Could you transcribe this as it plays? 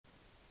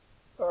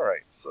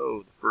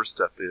So the first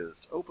step is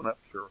to open up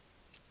your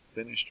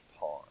finished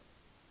pawn.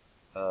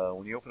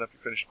 When you open up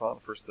your finished pawn,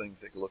 the first thing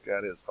to take a look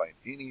at is find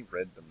any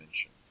red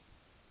dimensions.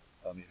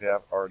 If you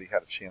have already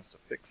had a chance to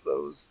fix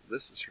those,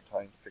 this is your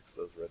time to fix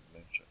those red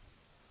dimensions.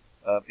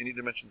 Any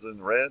dimensions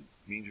in red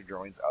means your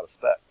drawing's out of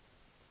spec,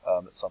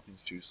 that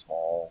something's too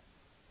small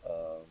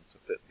to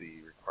fit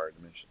the required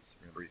dimensions.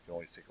 Remember, you can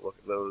always take a look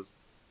at those.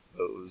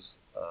 Those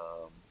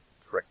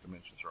correct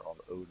dimensions are on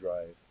the O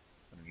drive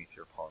underneath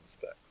your pawn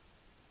specs.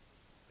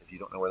 If you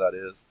don't know where that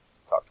is,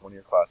 talk to one of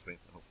your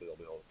classmates and hopefully they'll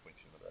be able to point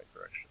you in the right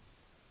direction.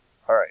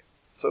 Alright,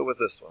 so with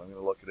this one, I'm going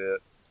to look at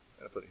it.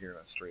 I'm going to put it here in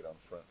a straight on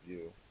front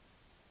view.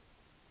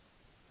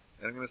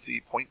 And I'm going to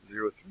see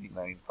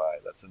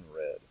 0.0395. That's in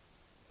red.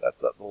 That's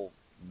that little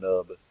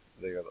nub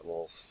there, that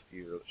little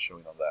sphere that's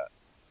showing on that.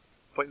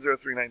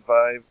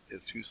 0.0395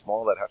 is too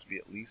small. That'd have to be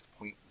at least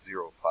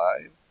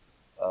 0.05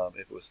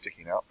 if it was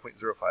sticking out,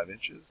 0.05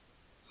 inches.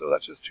 So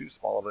that's just too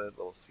small of a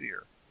little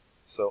sphere.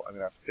 So I'm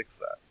going to have to fix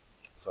that.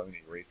 So I'm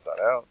going to erase that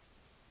out.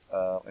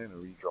 I'm going to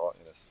redraw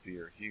in a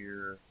sphere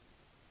here.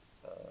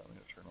 I'm going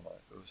to turn on my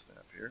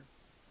O-snap here.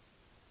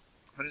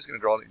 I'm just going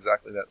to draw it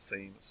exactly that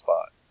same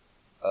spot.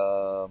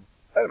 I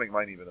had to make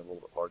mine even a little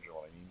bit larger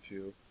when I need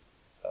to.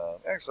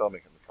 Actually, I'll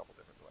make them a couple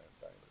different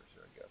diameters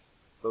here, I guess.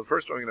 So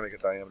first I'm going to make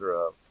a diameter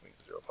of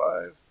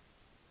 0.05.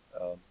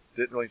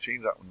 Didn't really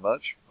change that one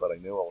much, but I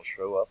know it'll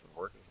show up and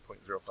work as a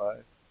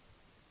 0.05.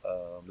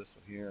 This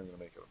one here, I'm going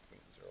to make it a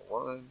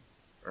 0.01,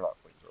 or not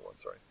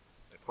 0.01, sorry,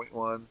 a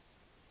 0.1.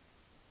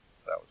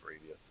 That was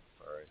radius,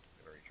 sorry, I'm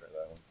going to retry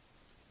that one.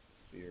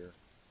 Sphere.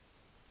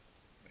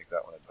 Make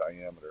that one a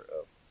diameter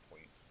of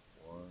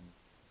 0.1.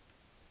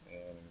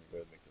 And I'm going to go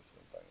ahead and make this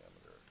one a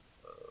diameter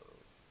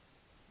of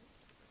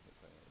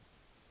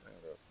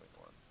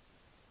 0.1.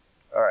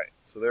 Alright,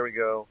 so there we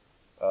go.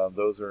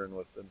 Those are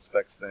within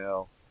specs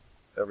now.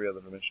 Every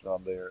other dimension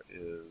on there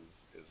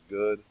is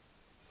good.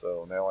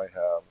 So now I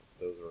have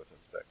those are within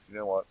specs. You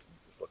know what? To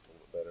make this look a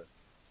little bit better,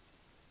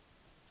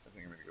 I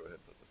think I'm going to go ahead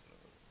and put this in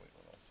as a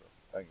 0.1 also.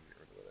 I can get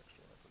rid of that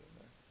extra one I put in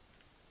there.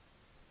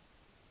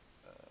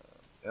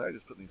 And I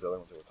just put these other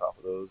ones over top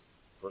of those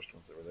first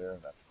ones that were there,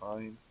 and that's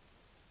fine.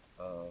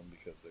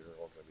 Because they're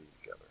all going to be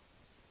together.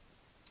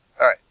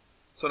 Alright,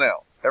 so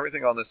now,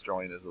 everything on this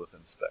drawing is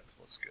within specs.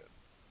 Looks good.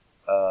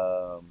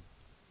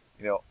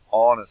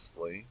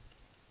 Honestly,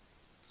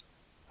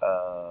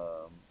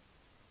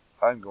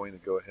 I'm going to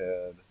go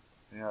ahead,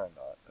 I'm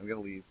not. I'm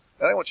going to leave,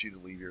 and I want you to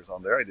leave yours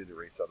on there. I did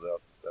erase out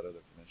that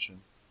other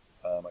dimension.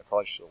 I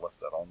probably should have left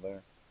that on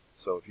there.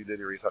 So if you did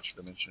erase out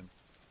your dimension,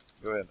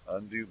 go ahead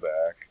and undo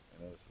back.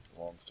 I know this is a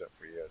long step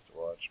for you guys to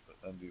watch, but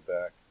undo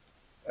back.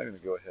 I'm going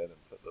to go ahead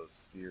and put those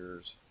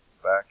spheres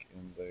back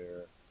in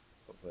there.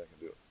 Hopefully I can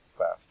do it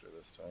faster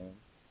this time.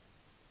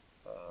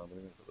 I'm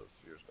going to put those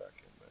spheres back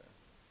in there.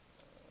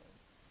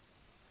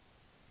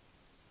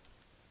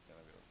 And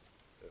I'm going to,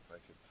 if I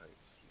could type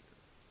sphere.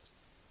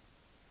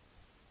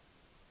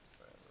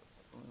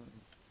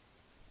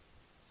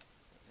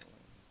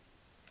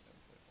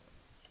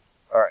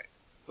 Alright,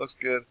 looks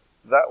good.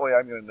 That way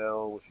I'm going to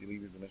know if you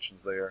leave your dimensions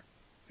there,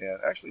 and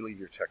actually leave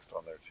your text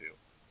on there too.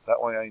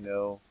 That way I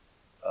know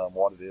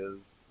what it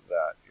is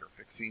that you're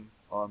fixing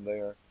on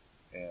there,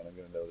 and I'm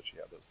going to know that you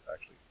have those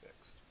actually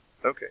fixed.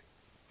 Okay,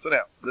 so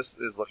now this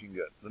is looking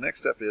good. The next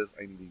step is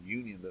I need to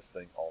union this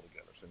thing all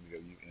together. So I'm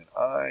going to go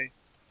UNI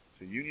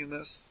to union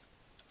this,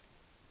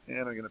 and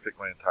I'm going to pick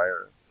my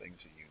entire thing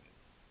to union.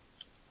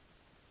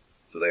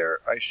 So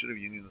there, I should have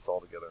unioned this all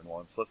together in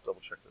one. So let's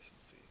double check this and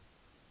see.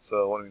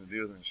 So what I'm going to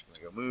do is I'm just going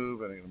to go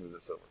move, and I'm going to move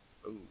this over.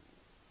 Ooh,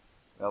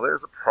 now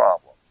there's a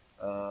problem.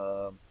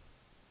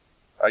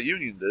 I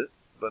unioned it,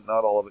 but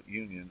not all of it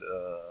unioned.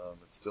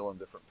 It's still in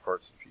different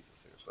parts and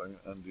pieces here. So I'm going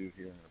to undo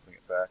here, I'm going to bring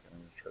it back, and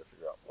I'm going to try to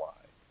figure out why.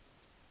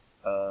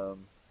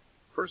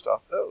 First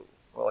off,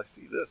 well, I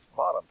see this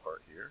bottom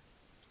part here.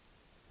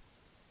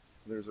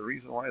 There's a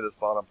reason why this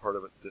bottom part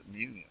of it didn't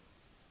union.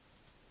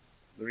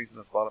 The reason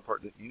this bottom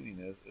part didn't union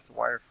is it's a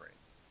wireframe.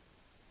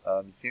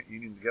 You can't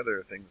union together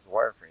a thing that's a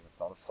wireframe. It's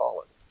not a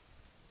solid.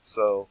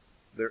 So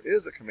there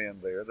is a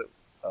command there that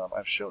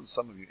I've shown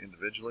some of you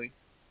individually,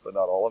 but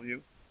not all of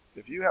you.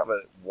 If you have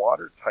a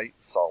watertight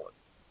solid,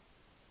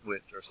 a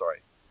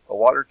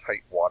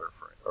watertight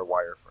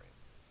wireframe.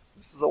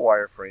 This is a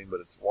wireframe,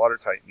 but it's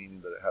watertight,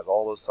 meaning that it has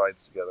all those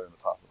sides together and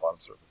the top and bottom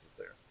surfaces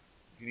there.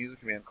 You can use a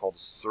command called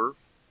surf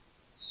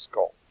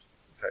sculpt.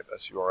 You type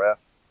surf,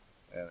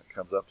 and it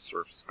comes up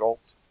surf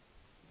sculpt.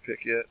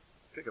 You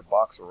pick a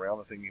box around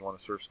the thing you want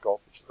to surf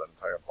sculpt, which is that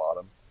entire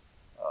bottom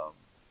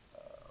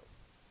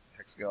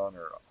hexagon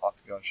or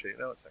octagon shape.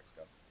 No, it's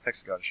hexagon.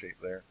 Hexagon shape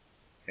there.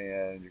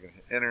 And you're going to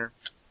hit enter.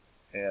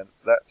 And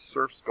that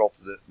surf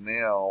sculpted it.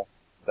 Now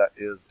that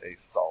is a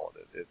solid.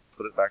 It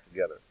put it back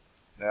together.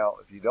 Now,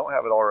 if you don't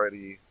have it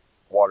already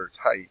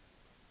watertight,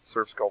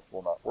 surf sculpt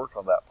will not work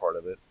on that part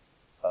of it.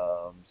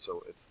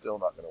 So it's still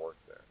not going to work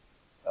there.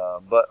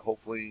 But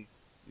hopefully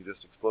you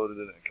just exploded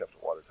it and kept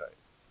it watertight.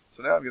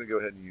 So now I'm going to go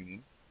ahead and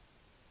union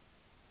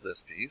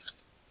this piece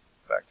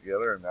back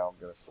together, and now I'm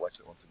going to select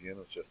it once again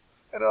with just,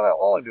 and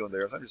all I'm doing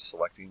there is I'm just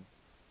selecting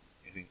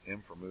hitting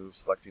M for move,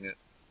 selecting it,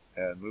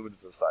 and moving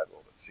it to the side a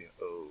little bit, seeing,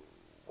 oh,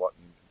 what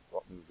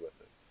moved with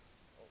it.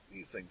 Well,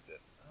 these things did.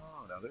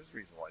 Oh, now there's a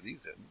reason why these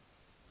didn't.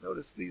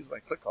 Notice these, when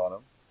I click on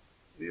them,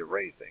 the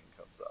array thing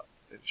comes up.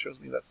 It shows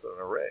me that's an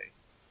array.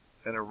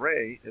 An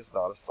array is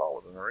not a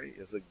solid. An array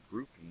is a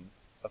grouping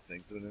of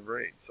things that have been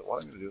arrayed. So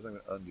what I'm going to do is I'm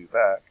going to undo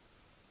back.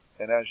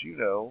 And as you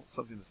know,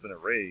 something that's been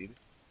arrayed,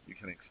 you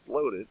can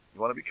explode it.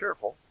 You want to be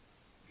careful,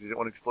 because you don't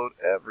want to explode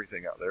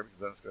everything out there, because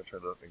then it's going to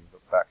turn the thing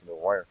back into a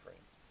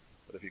wireframe.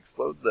 But if you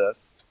explode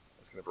this,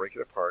 it's going to break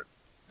it apart.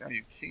 Now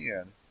you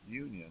can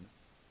union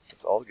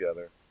this all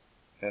together.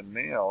 And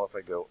now if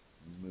I go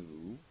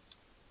move,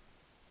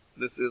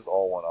 this is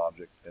all one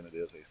object, and it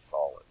is a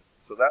solid.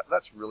 So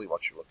that's really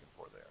what you're looking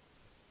for there.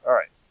 All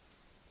right.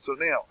 So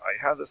now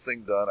I have this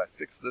thing done. I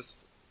fixed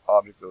this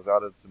object that was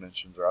out of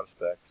dimensions or out of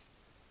specs.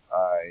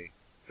 I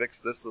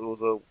fixed this that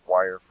was a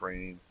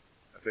wireframe.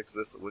 I fixed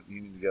this that wouldn't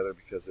union together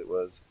because it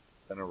was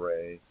an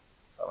array.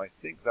 I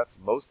think that's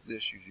most of the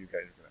issues you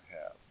guys are going to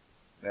have.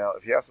 Now,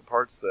 if you have some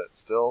parts that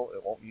still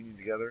it won't union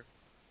together,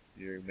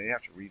 you may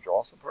have to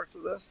redraw some parts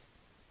of this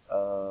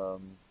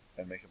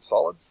and make them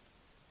solids,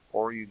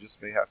 or you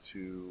just may have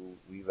to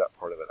leave that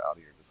part of it out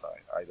of your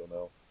design. I don't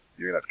know.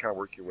 You're going to have to kind of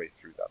work your way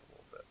through that a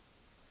little bit.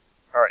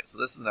 All right, so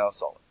this is now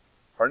solid.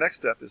 Our next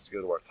step is to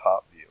go to our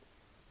top view.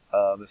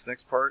 This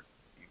next part,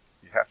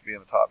 you have to be in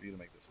the top view to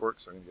make this work,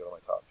 so I'm going to go to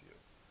my top view.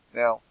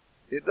 Now,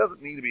 it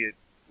doesn't need to be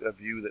a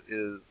view that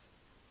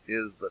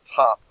is the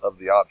top of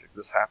the object.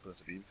 This happens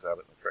to be because I have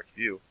it in the correct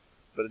view,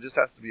 but it just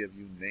has to be a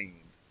view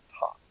named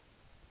top.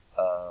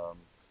 The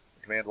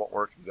command won't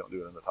work if you don't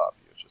do it in the top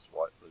view. It's just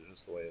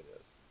the way it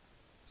is.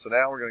 So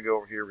now we're going to go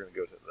over here. We're going to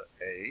go to the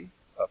A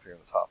up here in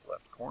the top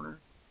left corner.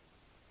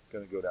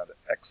 Going to go down to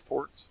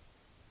Export.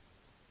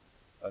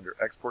 Under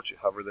Export, you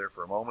hover there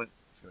for a moment.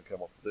 It's going to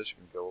come up with this. You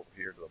can go over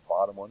here to the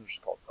bottom one, which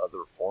is called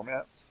Other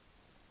Formats.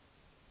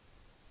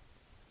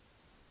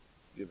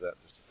 Give that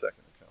just a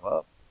second to come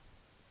up.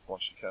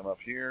 Once you come up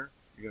here,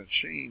 you're going to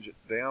change it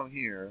down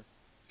here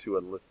to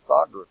a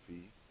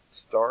lithography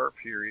star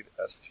period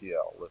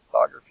STL.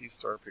 Lithography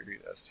star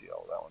period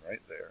STL. That one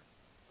right there.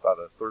 About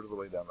a third of the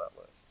way down that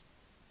list.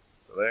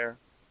 So there.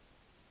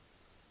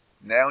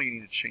 Now you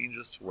need to change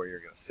this to where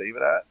you're going to save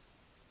it at.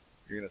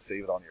 You're going to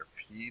save it on your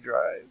P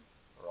drive,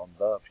 or on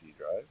the P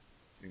drive.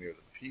 You're going to go to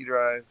the P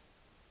drive.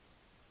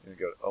 You're going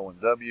to go to O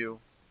and W.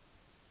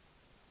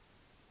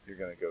 You're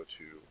going to go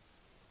to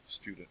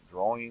Student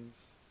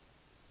Drawings.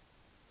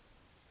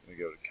 You're going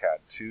to go to CAD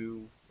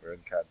 2. We're in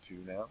CAD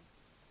 2 now.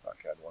 Not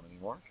CAD 1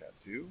 anymore, CAD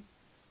 2. You're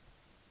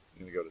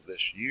going to go to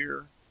this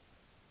year,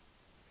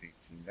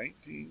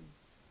 1819.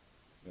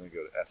 You're going to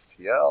go to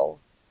STL.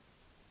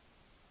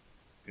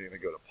 You're going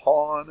to go to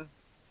Pawn.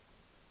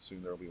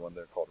 Soon there will be one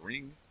there called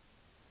Ring.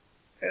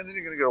 And then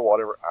you're going to go to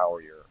whatever hour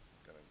you're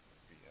going to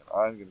be in.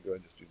 I'm going to go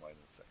ahead and just do mine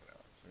in the second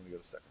hour. So I'm going to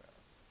go to second hour.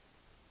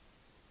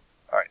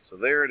 All right, so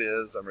there it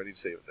is. I'm ready to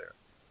save it there.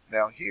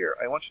 Now here,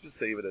 I want you to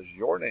save it as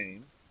your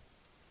name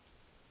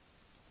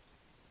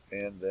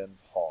and then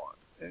Pawn.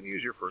 And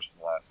use your first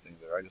and last name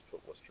there. I just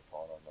put Worcester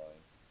Pawn on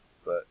mine.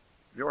 But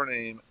your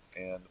name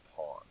and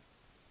Pawn.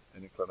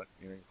 And you're going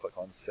to click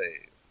on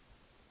Save.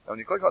 Now when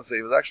you click on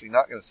Save, it's actually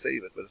not going to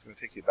save it, but it's going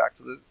to take you back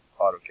to the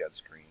AutoCAD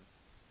screen.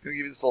 It's going to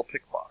give you this little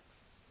pick box.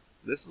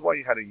 This is why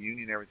you had to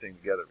union everything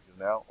together, because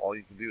now all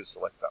you can do is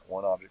select that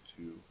one object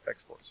to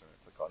export. So I'm going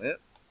to click on it,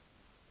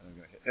 and I'm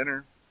going to hit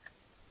Enter,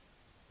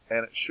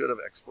 and it should have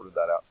exported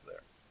that out to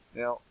there.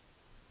 Now,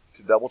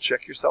 to double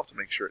check yourself to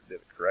make sure it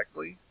did it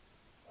correctly,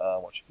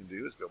 what you can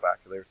do is go back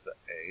there to the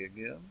A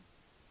again,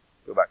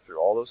 go back through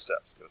all those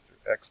steps, go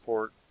through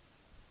Export,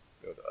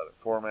 go to Other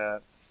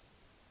Formats.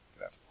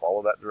 You're going to have to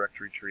follow that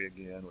directory tree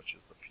again, which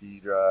is the P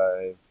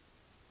drive,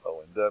 O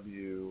and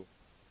W,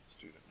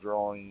 Student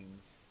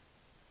Drawings,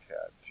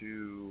 CAD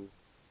 2,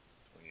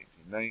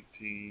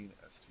 2018-19,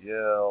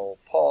 STL,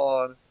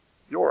 Pawn,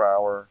 your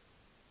hour,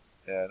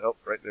 and oh,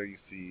 right there you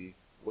see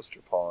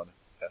Worcester Pawn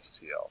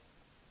STL.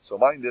 So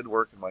mine did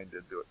work and mine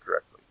did do it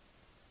correctly.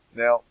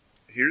 Now,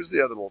 here's the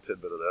other little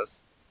tidbit of this.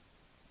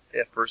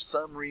 If for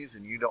some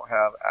reason you don't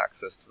have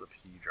access to the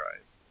P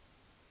drive,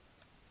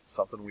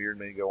 something weird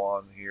may go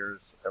on here.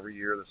 Every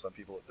year there's some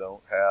people that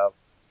don't have.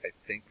 I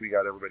think we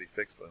got everybody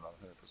fixed, but I'm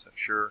not 100%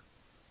 sure.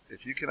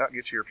 If you cannot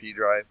get to your P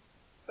drive,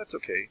 that's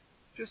okay.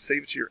 Just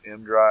save it to your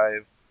M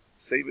drive.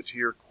 Save it to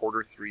your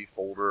Q3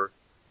 folder.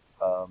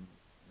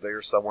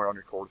 There somewhere on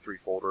your Q3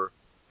 folder.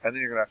 And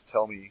then you're going to have to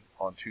tell me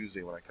on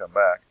Tuesday when I come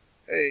back,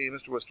 hey,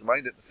 Mr. Worcester,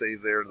 mine didn't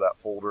save there to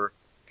that folder.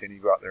 Can you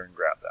go out there and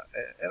grab that?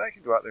 And I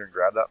can go out there and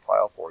grab that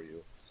file for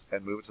you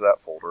and move it to that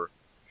folder,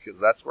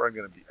 because that's where I'm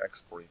going to be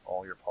exporting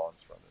all your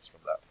pawns from, is from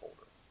that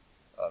folder.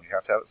 You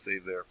have to have it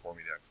saved there for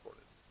me to export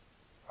it.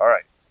 All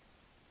right.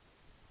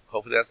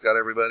 Hopefully that's got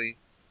everybody.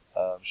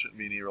 Shouldn't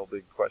be any real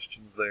big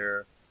questions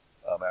there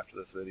after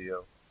this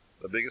video.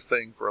 The biggest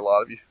thing for a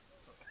lot of you,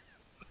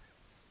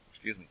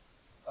 excuse me,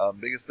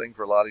 biggest thing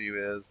for a lot of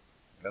you is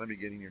going to be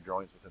getting your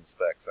drawings within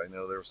specs. I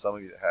know there were some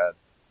of you that had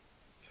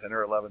 10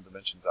 or 11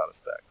 dimensions out of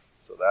specs,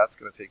 so that's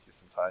going to take you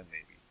some time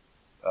maybe.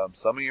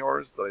 Some of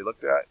yours that I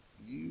looked at,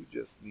 you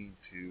just need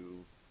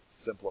to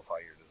simplify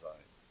your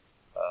design.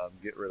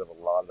 Get rid of a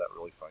lot of that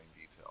really fine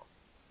detail.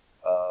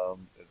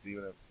 It's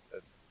even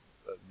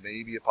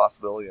maybe a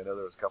possibility. I know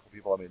there was a couple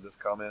people that made this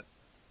comment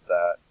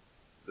that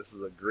this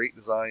is a great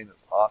design,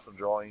 it's awesome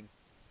drawing,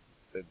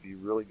 it'd be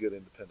really good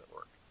independent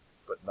work,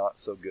 but not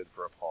so good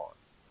for a pawn.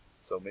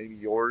 So maybe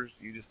yours,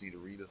 you just need to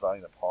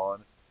redesign a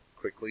pawn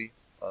quickly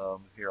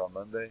here on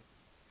Monday,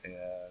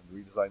 and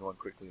redesign one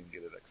quickly and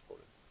get it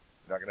exported.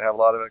 You're not going to have a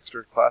lot of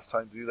extra class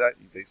time to do that.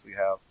 You basically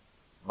have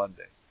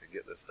Monday to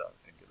get this done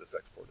and get this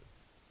exported.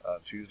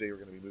 Tuesday, we're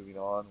going to be moving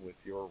on with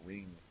your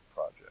ring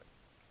project.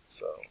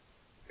 So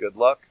good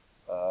luck.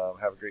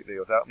 Have a great day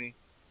without me.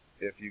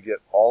 If you get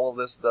all of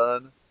this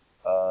done,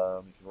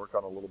 you can work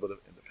on a little bit of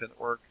independent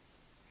work.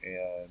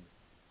 And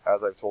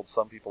as I've told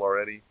some people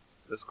already,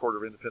 this quarter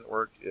of independent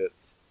work,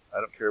 I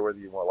don't care whether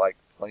you want to like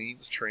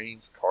planes,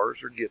 trains, cars,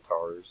 or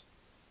guitars,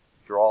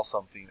 draw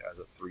something as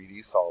a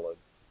 3D solid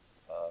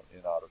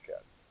in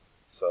AutoCAD.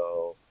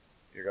 So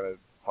you're going to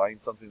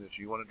find something that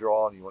you want to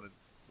draw and you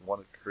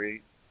want to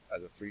create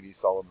as a 3D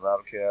solid in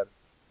AutoCAD.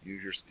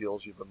 Use your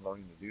skills you've been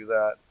learning to do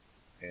that,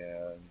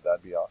 and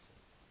that'd be awesome.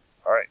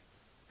 All right,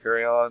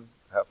 carry on,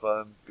 have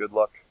fun, good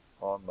luck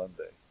on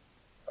Monday.